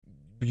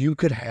You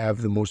could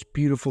have the most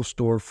beautiful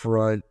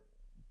storefront,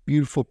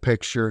 beautiful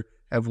picture,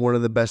 have one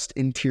of the best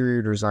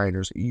interior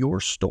designers.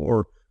 Your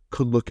store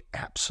could look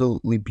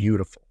absolutely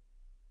beautiful.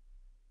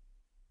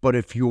 But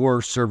if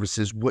your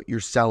services, what you're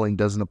selling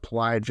doesn't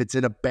apply, if it's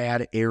in a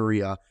bad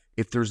area,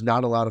 if there's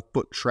not a lot of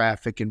foot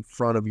traffic in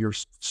front of your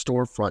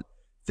storefront,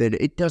 then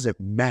it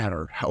doesn't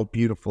matter how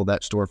beautiful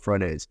that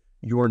storefront is.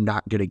 You're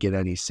not going to get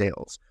any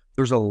sales.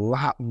 There's a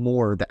lot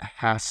more that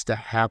has to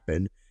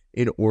happen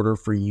in order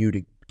for you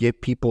to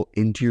get people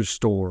into your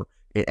store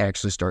and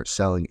actually start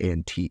selling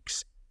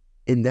antiques.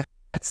 And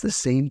that's the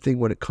same thing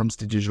when it comes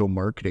to digital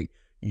marketing.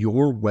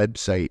 Your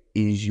website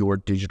is your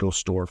digital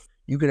store.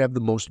 You can have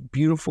the most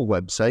beautiful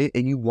website,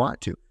 and you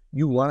want to.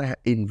 You want to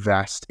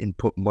invest and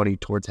put money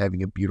towards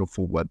having a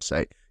beautiful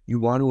website. You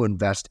want to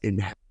invest in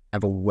have a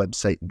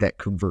website that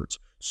converts.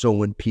 So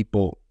when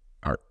people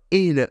are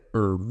in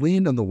or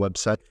land on the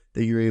website,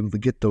 that you're able to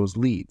get those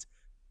leads.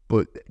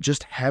 But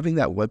just having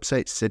that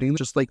website sitting,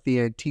 just like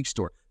the antique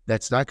store,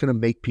 that's not going to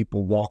make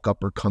people walk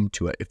up or come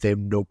to it if they have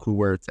no clue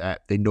where it's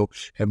at. They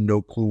have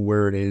no clue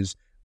where it is.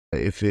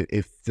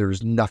 If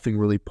there's nothing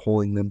really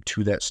pulling them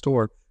to that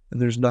store, then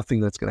there's nothing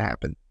that's going to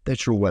happen.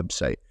 That's your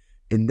website.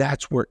 And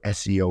that's where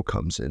SEO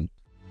comes in.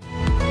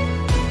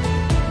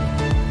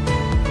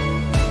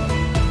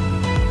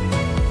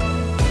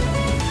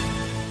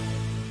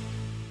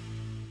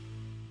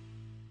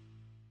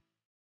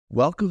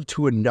 Welcome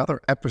to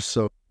another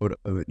episode of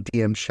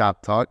DM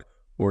Shop Talk,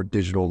 or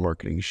Digital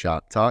Marketing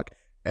Shop Talk.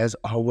 As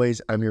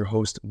always, I'm your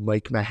host,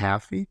 Mike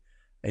Mahaffey,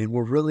 and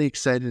we're really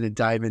excited to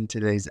dive into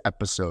today's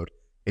episode.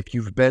 If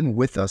you've been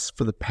with us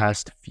for the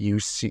past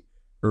few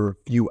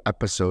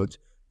episodes,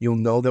 you'll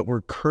know that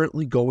we're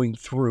currently going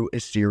through a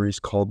series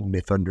called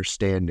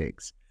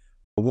Mythunderstandings.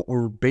 What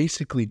we're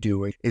basically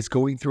doing is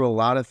going through a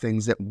lot of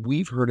things that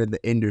we've heard in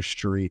the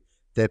industry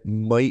that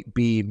might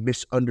be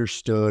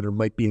misunderstood or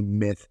might be a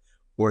myth,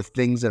 or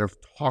things that are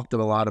talked a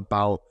lot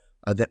about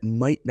that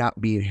might not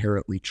be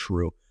inherently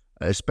true,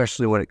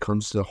 especially when it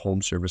comes to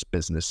home service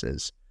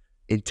businesses.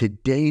 In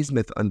today's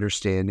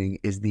Mythunderstanding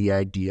is the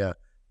idea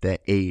that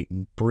a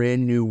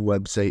brand new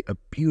website, a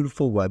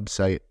beautiful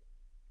website,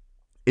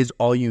 is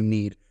all you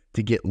need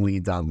to get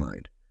leads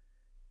online.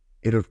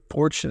 It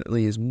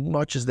unfortunately, as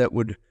much as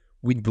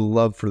we'd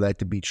love for that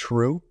to be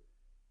true,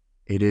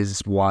 it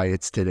is why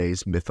it's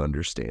today's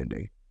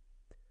Mythunderstanding.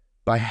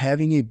 By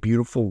having a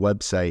beautiful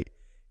website,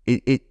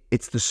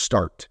 it's the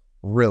start,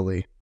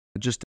 really,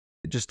 just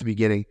the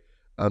beginning,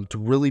 to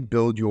really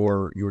build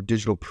your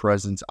digital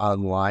presence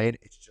online.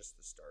 It's just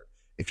the start.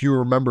 If you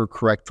remember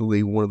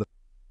correctly, one of the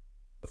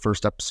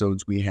first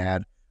episodes we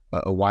had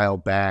a while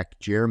back,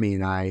 Jeremy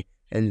and I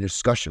had a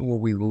discussion where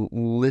we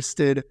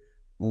listed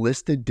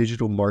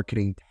digital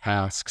marketing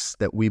tasks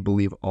that we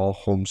believe all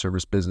home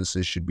service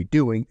businesses should be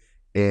doing,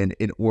 and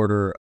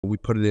we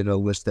put it in a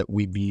list that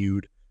we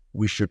viewed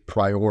we should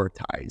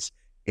prioritize.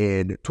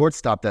 And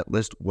towards the top of that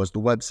list was the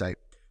website.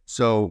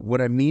 So what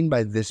I mean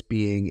by this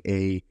being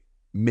a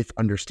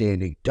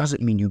Mythunderstanding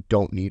doesn't mean you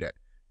don't need it.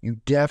 You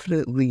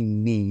definitely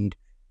need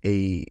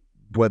a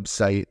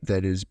website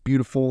that is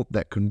beautiful,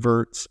 that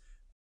converts.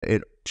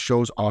 It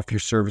shows off your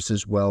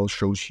services well,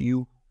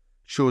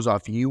 shows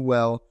off you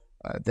well.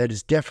 That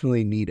is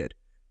definitely needed.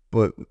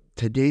 But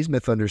today's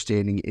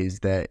Mythunderstanding is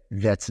that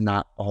that's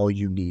not all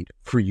you need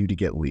for you to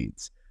get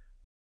leads.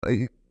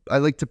 I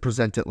like to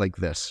present it like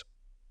this.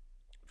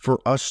 For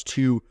us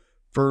to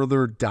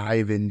further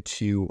dive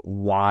into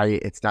why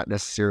it's not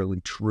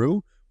necessarily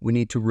true, we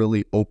need to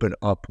really open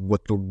up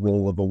what the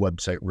role of a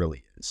website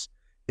really is.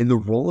 And the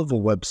role of a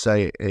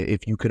website,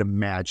 if you could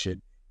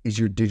imagine, is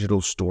your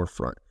digital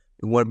storefront.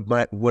 And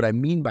what I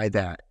mean by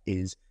that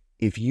is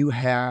if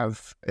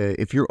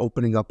you're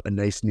opening up a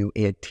nice new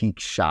antique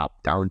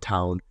shop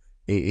downtown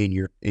in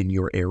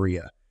your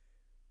area,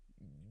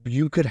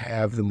 you could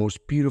have the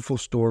most beautiful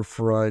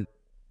storefront,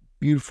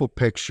 beautiful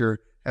picture,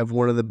 have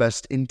one of the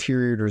best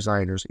interior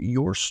designers.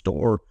 Your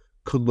store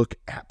could look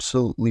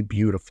absolutely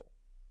beautiful.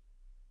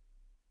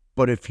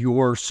 But if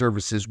your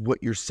services,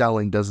 what you're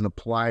selling doesn't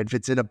apply, if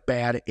it's in a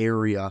bad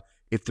area,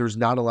 if there's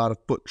not a lot of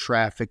foot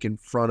traffic in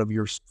front of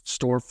your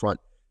storefront,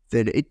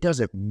 then it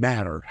doesn't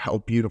matter how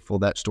beautiful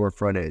that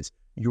storefront is.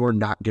 You're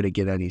not going to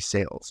get any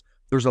sales.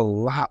 There's a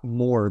lot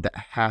more that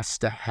has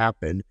to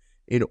happen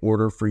in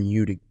order for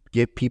you to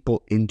get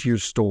people into your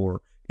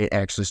store and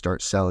actually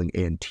start selling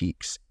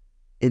antiques.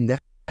 And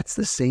that's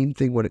the same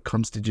thing when it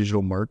comes to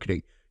digital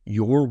marketing.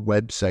 Your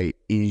website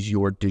is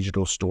your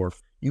digital store.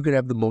 You can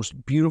have the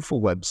most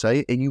beautiful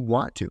website, and you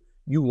want to.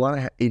 You want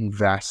to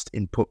invest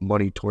and put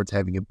money towards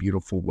having a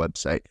beautiful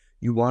website.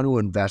 You want to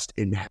invest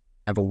in have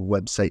a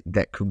website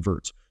that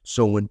converts.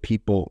 So when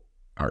people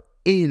are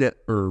in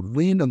or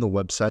land on the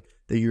website,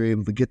 that you're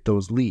able to get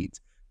those leads.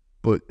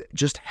 But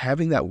just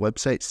having that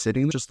website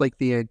sitting, just like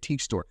the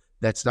antique store,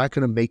 that's not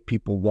going to make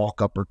people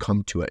walk up or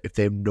come to it if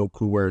they have no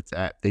clue where it's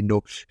at. They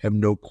have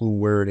no clue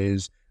where it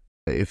is.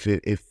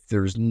 If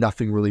there's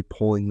nothing really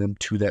pulling them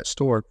to that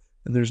store,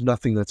 then there's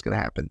nothing that's going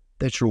to happen.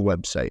 That's your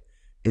website.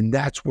 And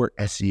that's where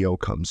SEO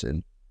comes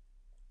in.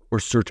 or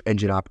search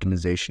engine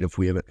optimization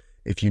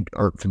if you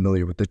aren't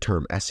familiar with the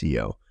term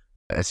SEO.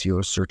 SEO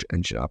is search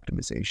engine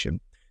optimization.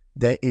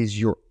 That is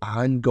your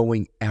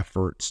ongoing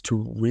efforts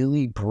to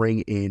really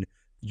bring in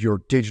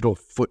your digital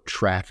foot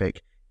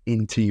traffic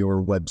into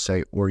your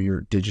website or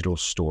your digital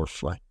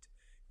storefront.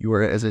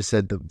 As I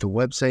said, the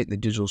website and the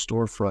digital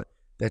storefront,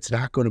 that's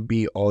not going to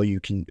be all you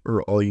can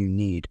or all you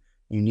need.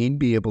 You need to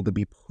be able to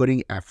be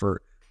putting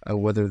effort,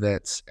 whether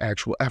that's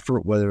actual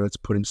effort, whether it's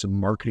putting some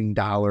marketing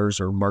dollars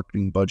or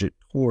marketing budget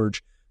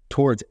towards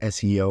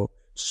SEO,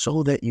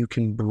 so that you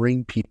can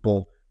bring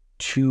people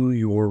to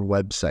your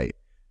website.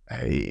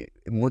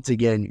 Once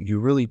again, you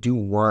really do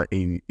want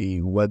a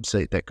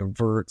website that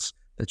converts,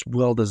 that's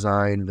well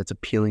designed, that's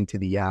appealing to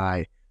the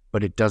eye,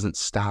 but it doesn't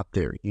stop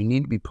there. You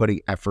need to be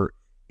putting effort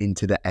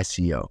into the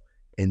SEO,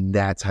 and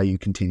that's how you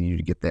continue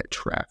to get that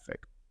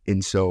traffic.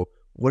 And so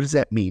what does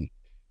that mean?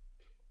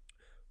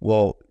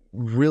 Well,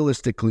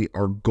 realistically,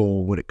 our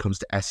goal when it comes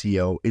to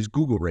SEO is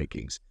Google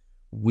rankings.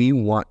 We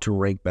want to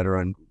rank better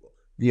on Google.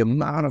 The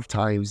amount of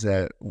times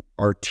that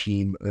our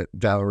team at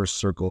Valorous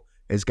Circle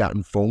has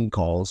gotten phone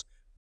calls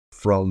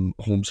from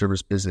home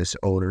service business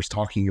owners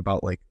talking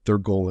about like their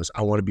goal is,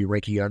 I want to be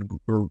ranking on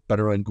or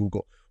better on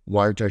Google.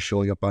 Why aren't I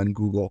showing up on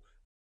Google?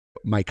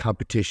 My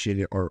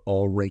competition are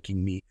all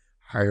ranking me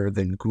higher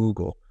than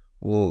Google.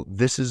 Well,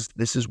 this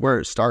is where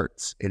it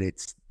starts, and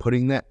it's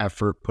putting that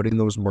effort, putting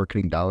those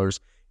marketing dollars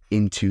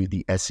into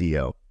the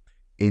SEO.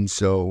 And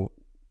so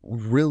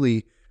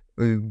really,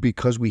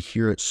 because we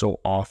hear it so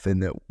often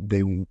that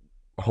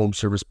home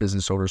service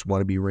business owners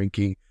want to be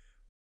ranking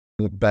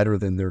better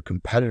than their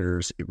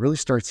competitors, it really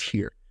starts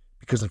here.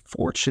 Because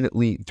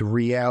unfortunately, the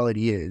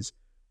reality is,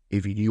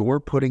 if you're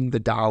putting the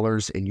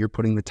dollars and you're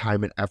putting the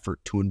time and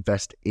effort to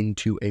invest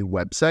into a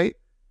website,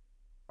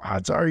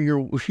 odds are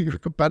your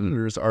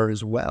competitors are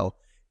as well.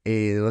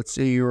 And let's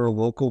say you're a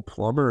local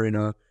plumber in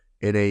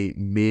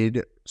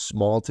a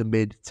small to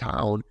mid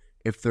town.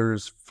 If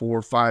there's 4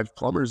 or 5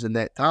 plumbers in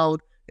that town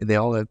and they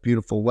all have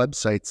beautiful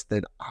websites,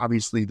 then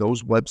obviously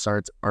those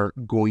websites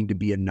aren't going to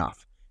be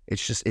enough.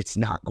 It's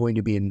not going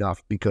to be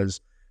enough, because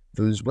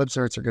those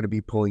websites are going to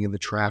be pulling in the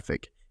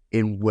traffic.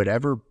 And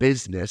whatever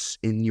business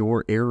in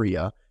your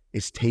area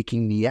is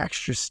taking the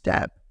extra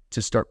step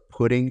to start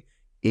putting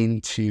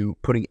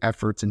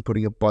efforts and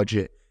putting a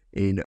budget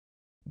in,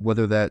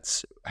 whether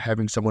that's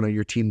having someone on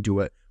your team do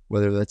it,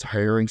 whether that's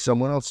hiring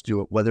someone else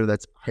do it, whether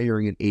that's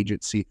hiring an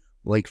agency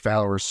like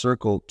Valorous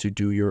Circle to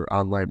do your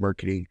online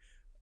marketing,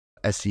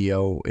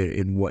 SEO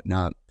and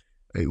whatnot.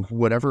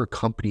 Whatever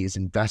company is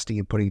investing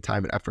and putting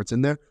time and efforts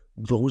in there,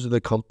 those are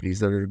the companies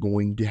that are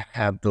going to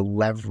have the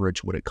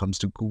leverage when it comes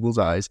to Google's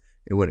eyes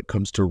and when it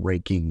comes to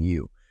ranking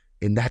you.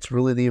 And that's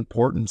really the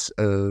importance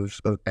of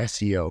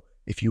SEO.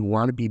 If you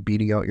want to be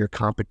beating out your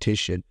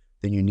competition,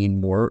 then you need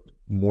more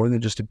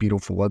than just a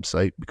beautiful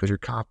website, because your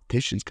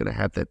competition is going to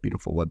have that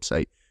beautiful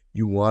website.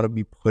 You want to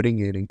be putting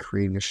in and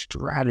creating a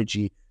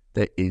strategy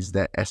that is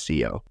that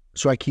SEO.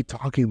 So I keep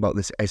talking about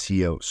this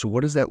SEO. So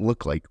what does that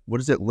look like? What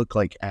does it look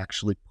like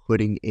actually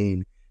putting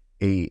in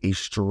a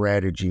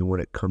strategy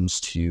when it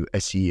comes to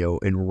SEO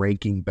and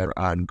ranking better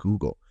on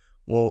Google?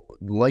 Well,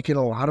 like in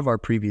a lot of our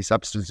previous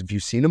episodes, if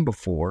you've seen them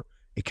before,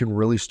 it can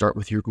really start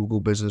with your Google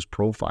business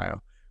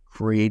profile,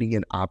 creating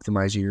and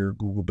optimizing your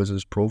Google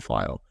business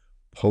profile,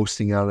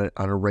 posting on it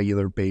on a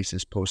regular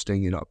basis,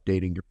 posting and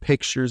updating your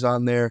pictures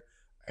on there.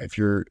 If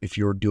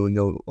you're doing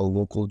a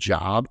local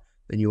job,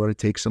 then you want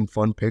to take some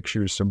fun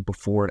pictures, some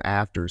before and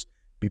afters,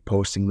 be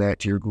posting that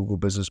to your Google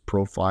business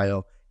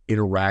profile,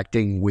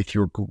 interacting with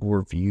your Google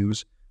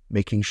reviews,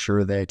 making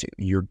sure that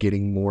you're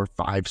getting more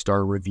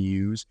 5-star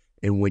reviews.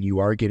 And when you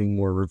are getting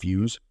more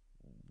reviews,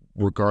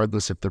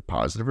 regardless if they're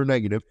positive or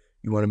negative,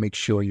 you want to make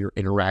sure you're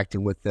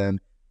interacting with them,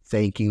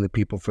 thanking the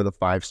people for the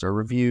 5-star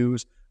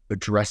reviews,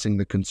 addressing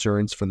the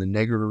concerns from the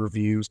negative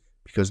reviews,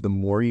 because the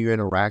more you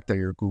interact on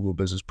your Google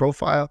business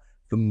profile,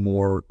 the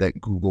more that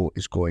Google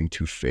is going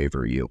to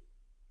favor you.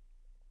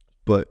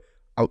 But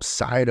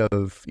outside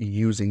of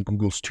using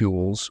Google's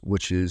tools,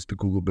 which is the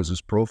Google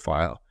business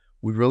profile,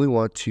 we really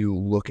want to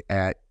look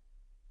at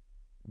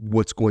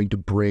what's going to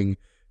bring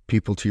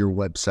people to your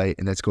website,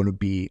 and that's going to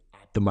be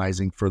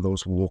optimizing for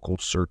those local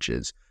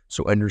searches.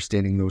 So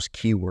understanding those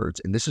keywords.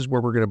 And this is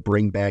where we're going to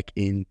bring back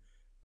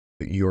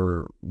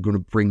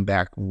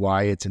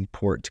why it's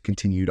important to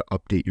continue to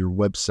update your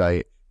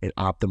website and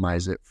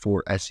optimize it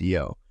for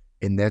SEO.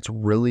 And that's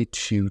really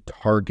to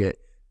target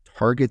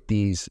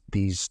these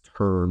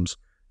terms,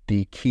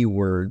 the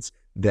keywords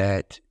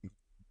that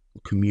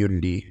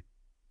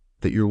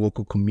your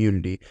local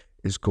community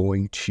is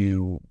going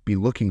to be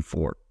looking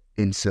for.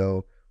 And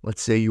so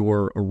let's say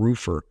you're a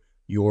roofer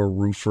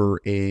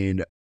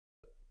in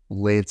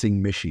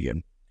Lansing,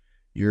 Michigan.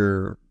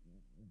 The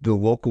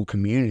local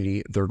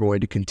community, they're going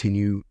to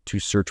continue to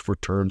search for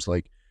terms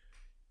like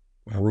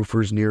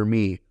roofers near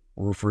me,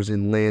 roofers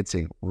in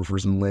Lansing,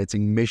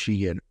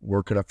 Michigan.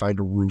 Where can I find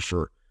a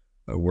roofer?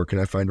 Where can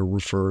I find a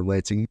roofer in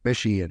Lansing,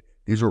 Michigan?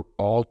 These are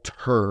all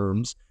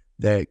terms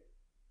that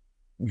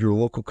your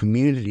local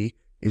community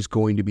is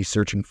going to be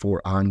searching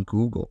for on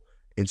Google.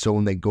 And so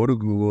when they go to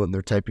Google and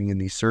they're typing in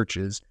these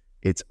searches,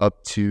 it's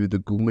up to the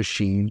Google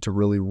machine to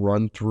really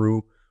run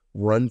through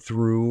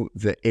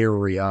the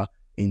area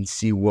and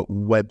see what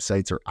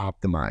websites are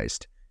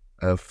optimized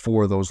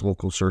for those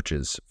local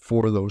searches,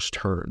 for those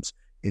terms.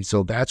 And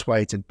so that's why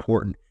it's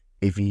important.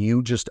 If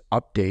you just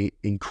update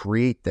and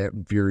create that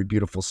very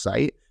beautiful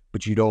site,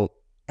 but you don't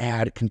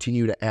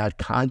continue to add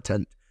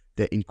content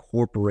that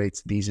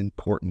incorporates these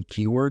important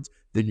keywords,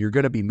 then you're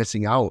going to be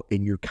missing out,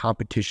 and your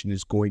competition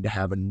is going to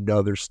have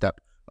another step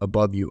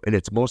above you. And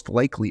it's most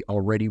likely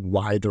already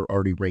why they're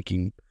already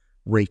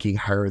ranking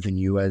higher than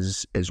you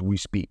as we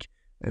speak,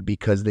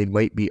 because they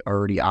might be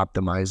already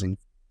optimizing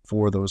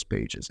for those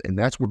pages. And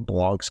that's where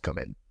blogs come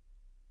in.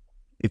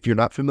 If you're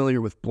not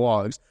familiar with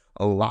blogs,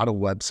 a lot of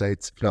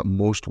websites, if not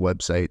most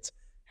websites,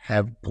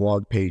 have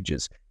blog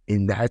pages.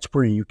 And that's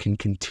where you can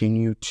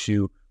continue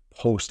to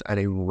post on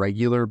a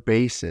regular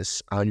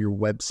basis on your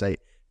website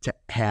to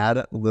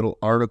add little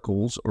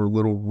articles or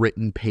little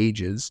written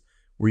pages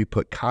where you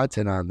put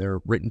content on there,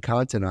 written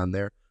content on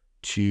there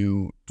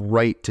to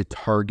write to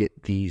target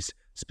these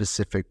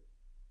specific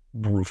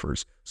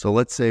roofers. So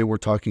let's say we're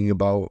talking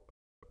about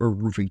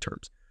roofing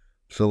terms.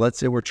 So let's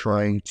say we're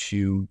trying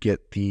to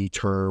get the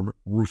term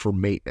roofer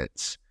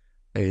maintenance,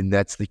 and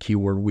that's the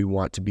keyword we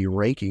want to be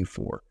ranking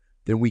for.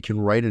 Then we can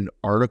write an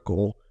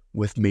article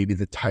with maybe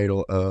the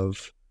title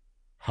of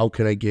how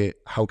can I get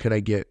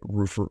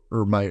roofer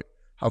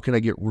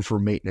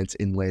maintenance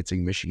in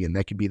Lansing, Michigan.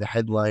 That could be the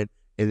headline,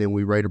 and then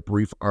we write a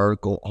brief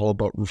article all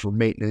about roofer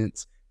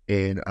maintenance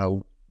and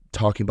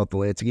talking about the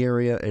Lansing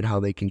area and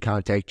how they can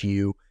contact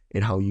you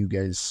and how you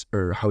guys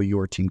or how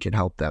your team can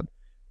help them.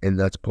 And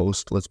let's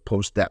post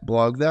that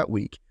blog that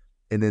week.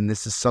 And then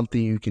this is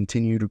something you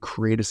continue to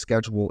create a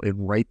schedule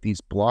and write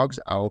these blogs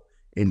out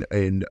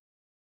and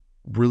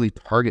really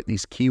target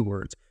these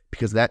keywords,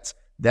 because that's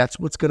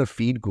what's going to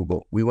feed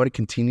Google. We want to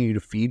continue to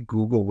feed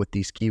Google with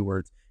these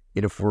keywords.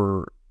 And if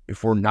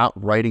we're not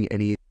writing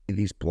any of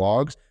these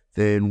blogs,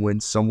 then when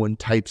someone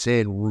types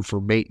in roofer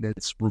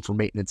maintenance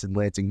in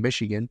Lansing,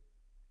 Michigan,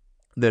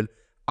 then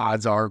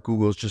odds are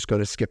Google's just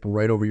going to skip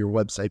right over your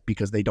website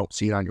because they don't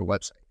see it on your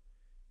website.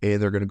 And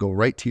they're going to go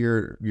right to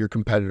your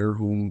competitor,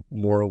 who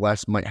more or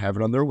less might have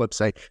it on their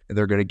website, and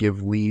they're going to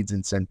give leads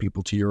and send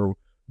people to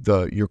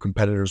your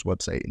competitor's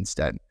website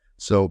instead.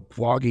 So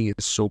blogging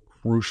is so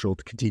crucial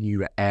to continue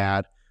to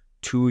add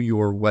to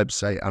your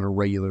website on a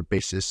regular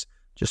basis,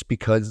 just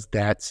because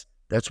that's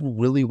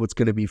really what's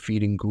going to be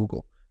feeding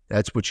Google.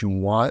 That's what you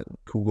want.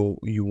 Google,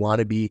 you want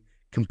to be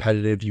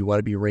competitive. You want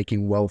to be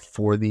ranking well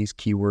for these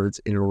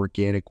keywords in an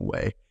organic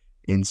way.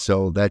 And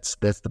so that's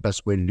the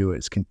best way to do it,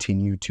 is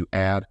continue to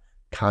add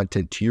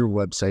content to your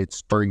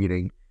websites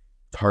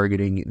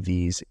targeting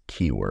these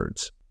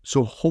keywords.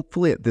 So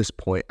hopefully at this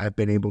point, I've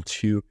been able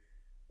to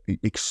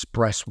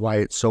express why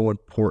it's so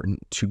important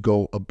to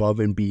go above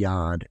and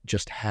beyond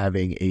just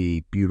having a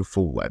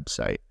beautiful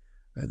website.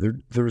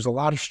 There's a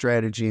lot of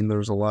strategy, and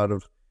there's a lot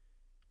of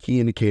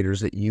key indicators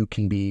that you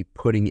can be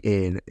putting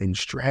in and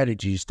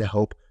strategies to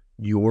help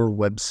your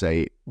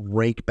website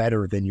rank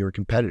better than your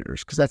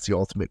competitors, because that's the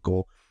ultimate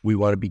goal. We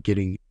want to be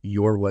getting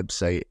your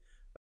website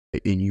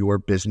in your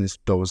business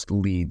those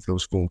leads,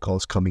 those phone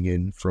calls coming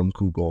in from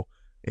Google,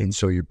 and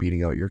so you're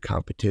beating out your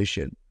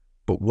competition.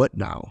 But what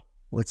now?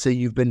 Let's say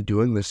you've been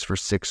doing this for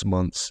 6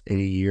 months in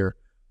a year.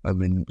 I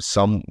mean,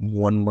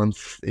 one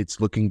month it's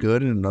looking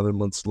good and another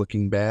month's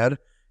looking bad.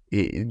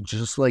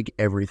 Just like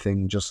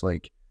everything, just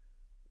like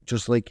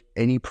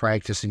any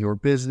practice in your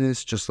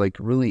business, just like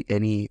really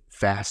any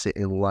facet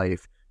in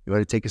life, you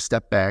want to take a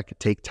step back,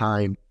 take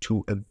time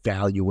to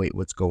evaluate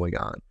what's going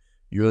on.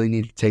 You really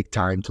need to take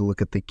time to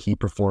look at the key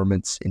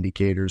performance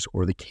indicators,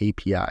 or the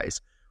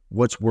KPIs,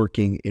 what's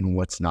working and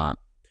what's not.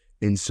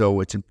 And so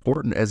it's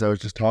important, as I was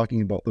just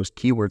talking about those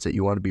keywords that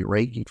you want to be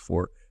ranking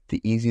for,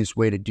 the easiest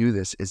way to do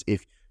this is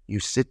if you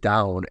sit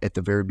down at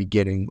the very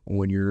beginning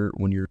when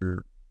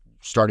you're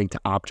starting to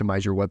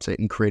optimize your website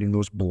and creating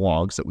those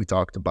blogs that we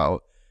talked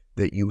about,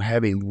 that you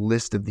have a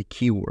list of the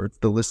keywords,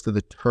 the list of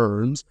the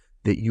terms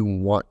that you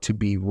want to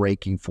be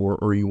ranking for,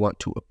 or you want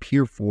to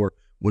appear for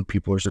when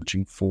people are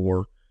searching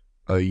for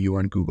you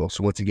on Google.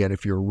 So once again,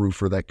 if you're a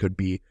roofer, that could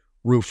be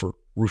roofer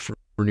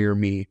near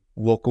me,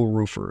 local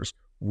roofers,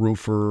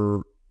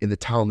 roofer in the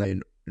town,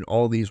 and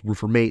all these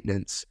roofer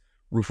maintenance,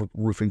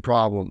 roofing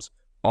problems,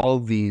 all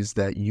of these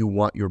that you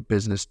want your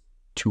business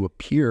to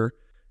appear.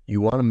 You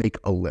want to make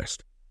a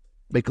list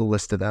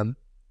of them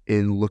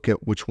and look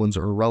at which ones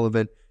are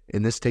relevant.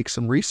 And this takes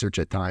some research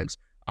at times.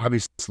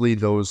 Obviously,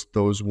 those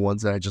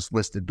ones that I just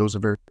listed, those are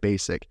very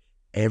basic.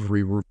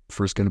 Every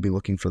roofer is going to be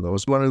looking for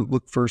those. You want to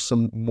look for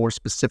some more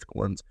specific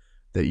ones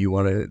that you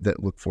want to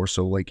look for.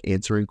 So like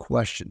answering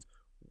questions,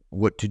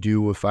 what to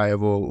do if I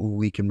have a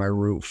leak in my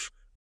roof,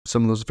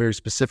 some of those very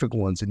specific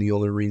ones. And the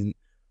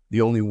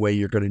only way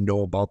you're going to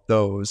know about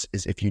those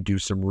is if you do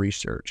some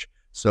research.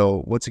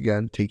 So once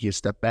again, taking a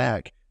step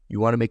back, you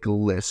want to make a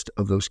list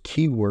of those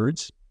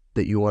keywords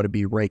that you want to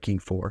be ranking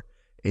for.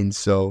 And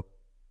so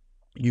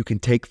you can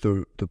take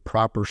the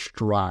proper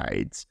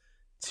strides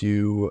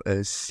to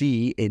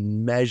see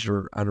and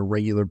measure on a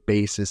regular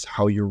basis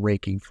how you're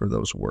ranking for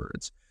those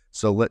words.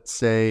 So let's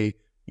say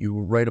you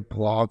write a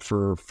blog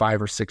for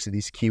 5 or 6 of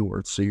these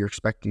keywords. So you're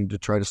expecting to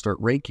try to start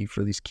ranking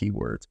for these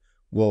keywords.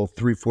 Well,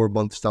 3-4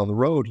 months down the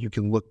road, you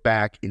can look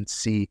back and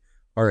see,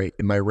 all right,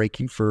 am I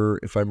ranking for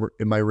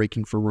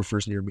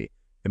roofers near me?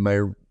 Am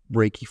I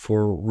ranking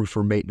for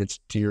roofer maintenance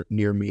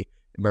near me?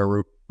 Am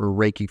I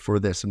ranking for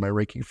this? Am I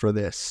ranking for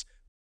this?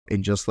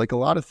 And just like a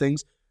lot of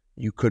things,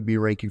 you could be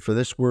ranking for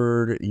this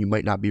word. You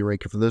might not be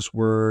ranking for this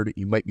word.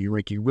 You might be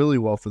ranking really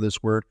well for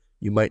this word.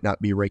 You might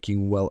not be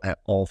ranking well at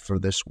all for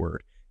this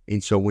word.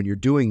 And so when you're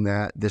doing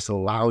that, this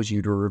allows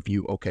you to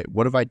review, okay,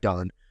 what have I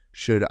done?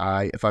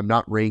 If I'm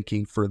not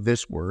ranking for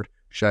this word,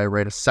 should I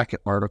write a second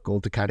article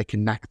to kind of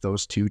connect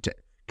those two to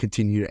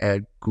continue to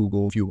add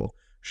Google fuel?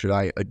 Should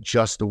I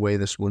adjust the way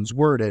this one's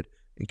worded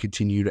and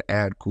continue to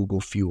add Google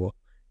fuel?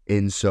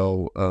 And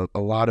so a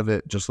lot of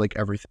it, just like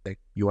everything,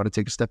 you want to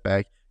take a step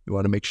back. You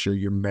want to make sure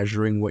you're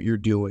measuring what you're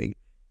doing,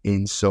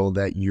 and so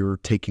that you're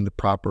taking the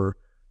proper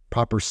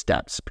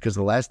steps, because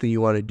the last thing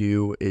you want to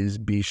do is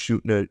be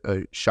shooting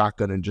a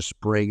shotgun and just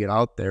spraying it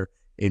out there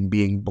and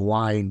being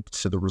blind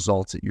to the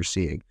results that you're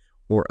seeing.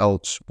 Or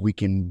else you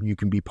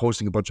can be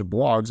posting a bunch of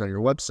blogs on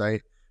your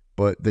website,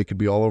 but they could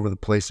be all over the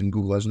place and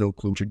Google has no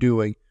clue what you're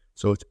doing.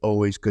 So it's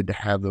always good to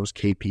have those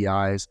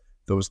KPIs,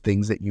 those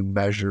things that you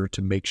measure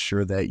to make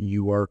sure that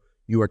you are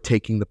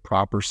taking the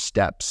proper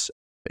steps,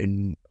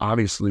 and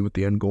obviously with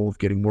the end goal of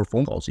getting more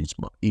phone calls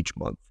each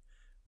month.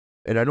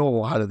 And I know a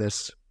lot of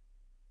this,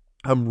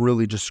 I'm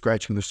really just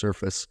scratching the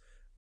surface.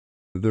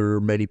 There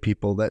are many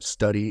people that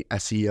study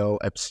SEO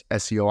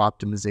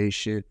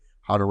optimization,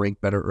 how to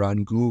rank better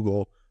on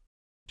Google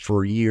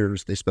for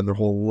years. They spend their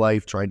whole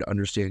life trying to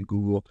understand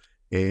Google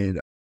and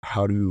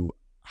how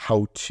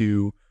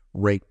to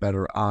rank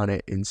better on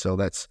it. And so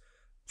that's,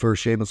 for a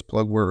shameless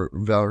plug, where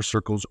Valor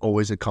Circle is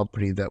always a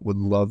company that would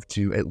love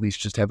to at least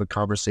just have a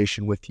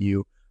conversation with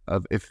you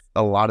of if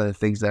a lot of the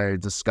things that I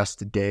discussed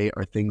today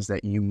are things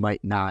that you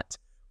might not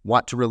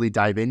want to really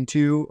dive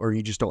into, or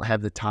you just don't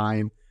have the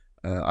time.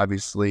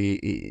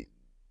 Obviously,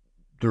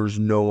 there's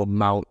no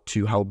amount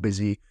to how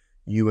busy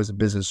you as a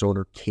business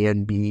owner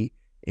can be.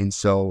 And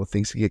so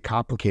things can get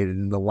complicated.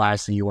 And the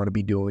last thing you want to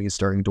be doing is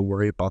starting to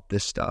worry about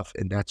this stuff.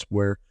 And that's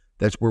where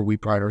we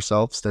pride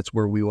ourselves. That's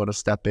where we want to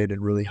step in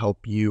and really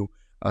help you,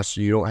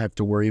 so you don't have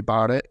to worry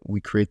about it. We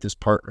create this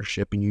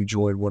partnership and you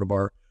join one of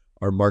our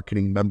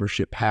marketing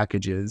membership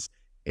packages,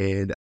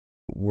 and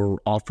we're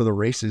off for the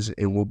races,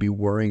 and we'll be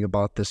worrying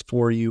about this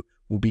for you.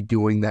 We'll be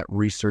doing that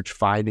research,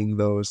 finding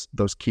those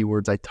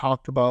keywords I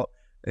talked about,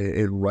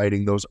 and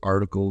writing those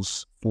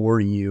articles for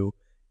you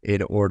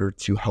in order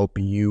to help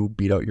you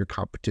beat out your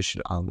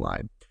competition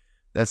online.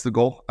 That's the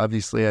goal.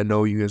 Obviously, I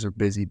know you guys are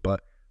busy,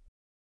 but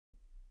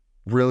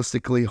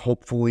realistically,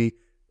 hopefully,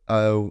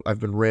 I've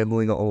been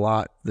rambling a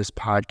lot this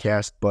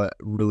podcast, but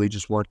really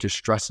just want to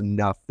stress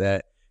enough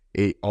that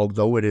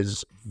although it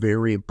is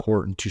very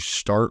important to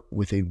start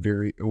with a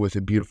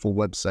beautiful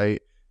website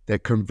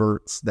that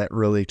converts, that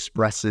really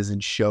expresses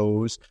and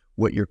shows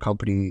what your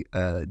company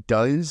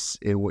does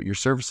and what your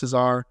services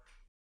are,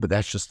 but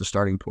that's just the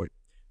starting point.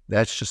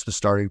 That's just the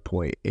starting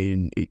point,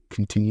 and it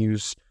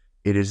continues.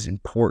 It is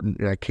important,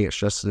 and I can't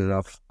stress it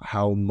enough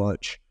how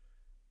much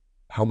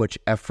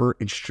effort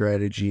and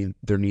strategy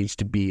there needs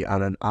to be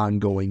on an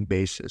ongoing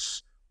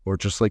basis. Or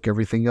just like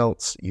everything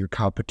else, your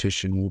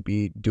competition will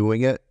be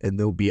doing it, and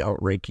they'll be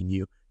outranking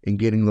you and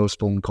getting those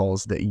phone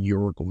calls that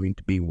you're going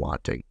to be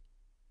wanting.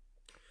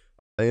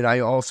 And I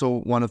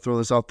also want to throw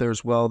this out there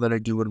as well, that I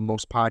do in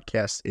most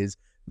podcasts, is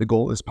the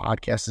goal of this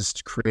podcast is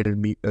to create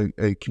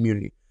a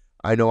community.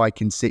 I know I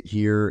can sit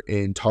here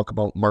and talk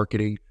about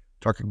marketing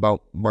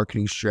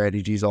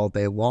strategies all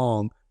day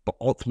long, but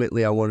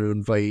ultimately I want to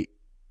invite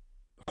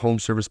home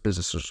service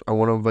businesses. I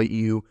want to invite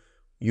you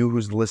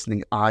who's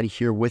listening on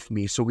here with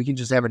me, so we can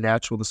just have a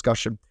natural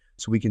discussion,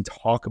 so we can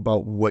talk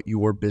about what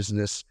your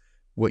business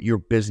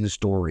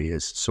story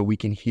is, so we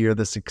can hear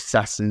the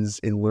successes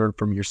and learn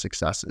from your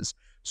successes,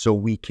 so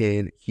we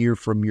can hear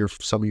from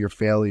some of your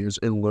failures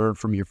and learn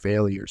from your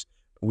failures.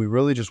 We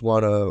really just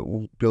want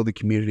to build a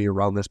community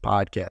around this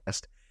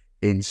podcast.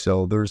 And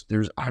so there's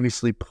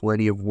obviously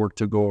plenty of work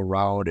to go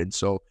around. And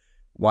so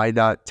why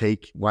not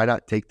take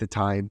the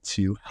time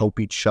to help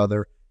each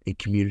other and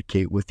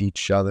communicate with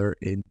each other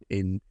in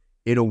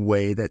a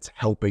way that's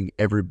helping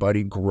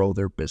everybody grow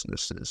their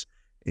businesses.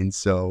 And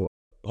so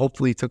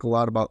hopefully you took a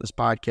lot about this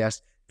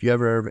podcast. If you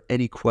ever have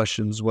any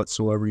questions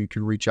whatsoever, you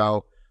can reach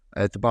out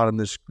at the bottom of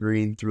the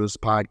screen through this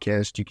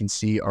podcast. You can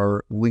see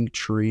our link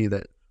tree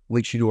that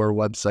links you to our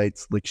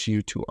websites, links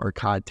you to our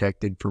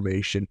contact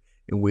information.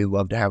 And we'd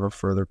love to have a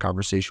further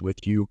conversation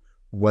with you,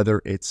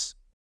 whether it's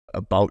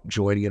about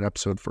joining an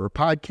episode for a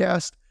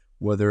podcast,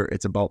 whether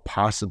it's about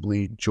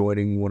possibly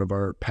joining one of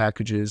our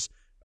packages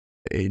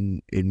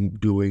in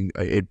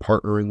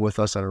partnering with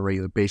us on a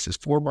regular basis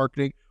for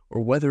marketing,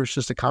 or whether it's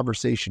just a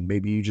conversation.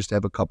 Maybe you just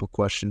have a couple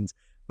questions.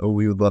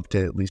 We would love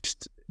to at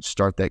least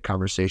start that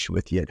conversation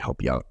with you and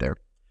help you out there.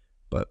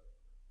 But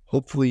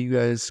hopefully you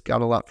guys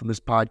got a lot from this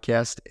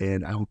podcast,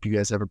 and I hope you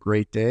guys have a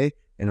great day,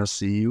 and I'll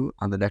see you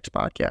on the next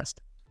podcast.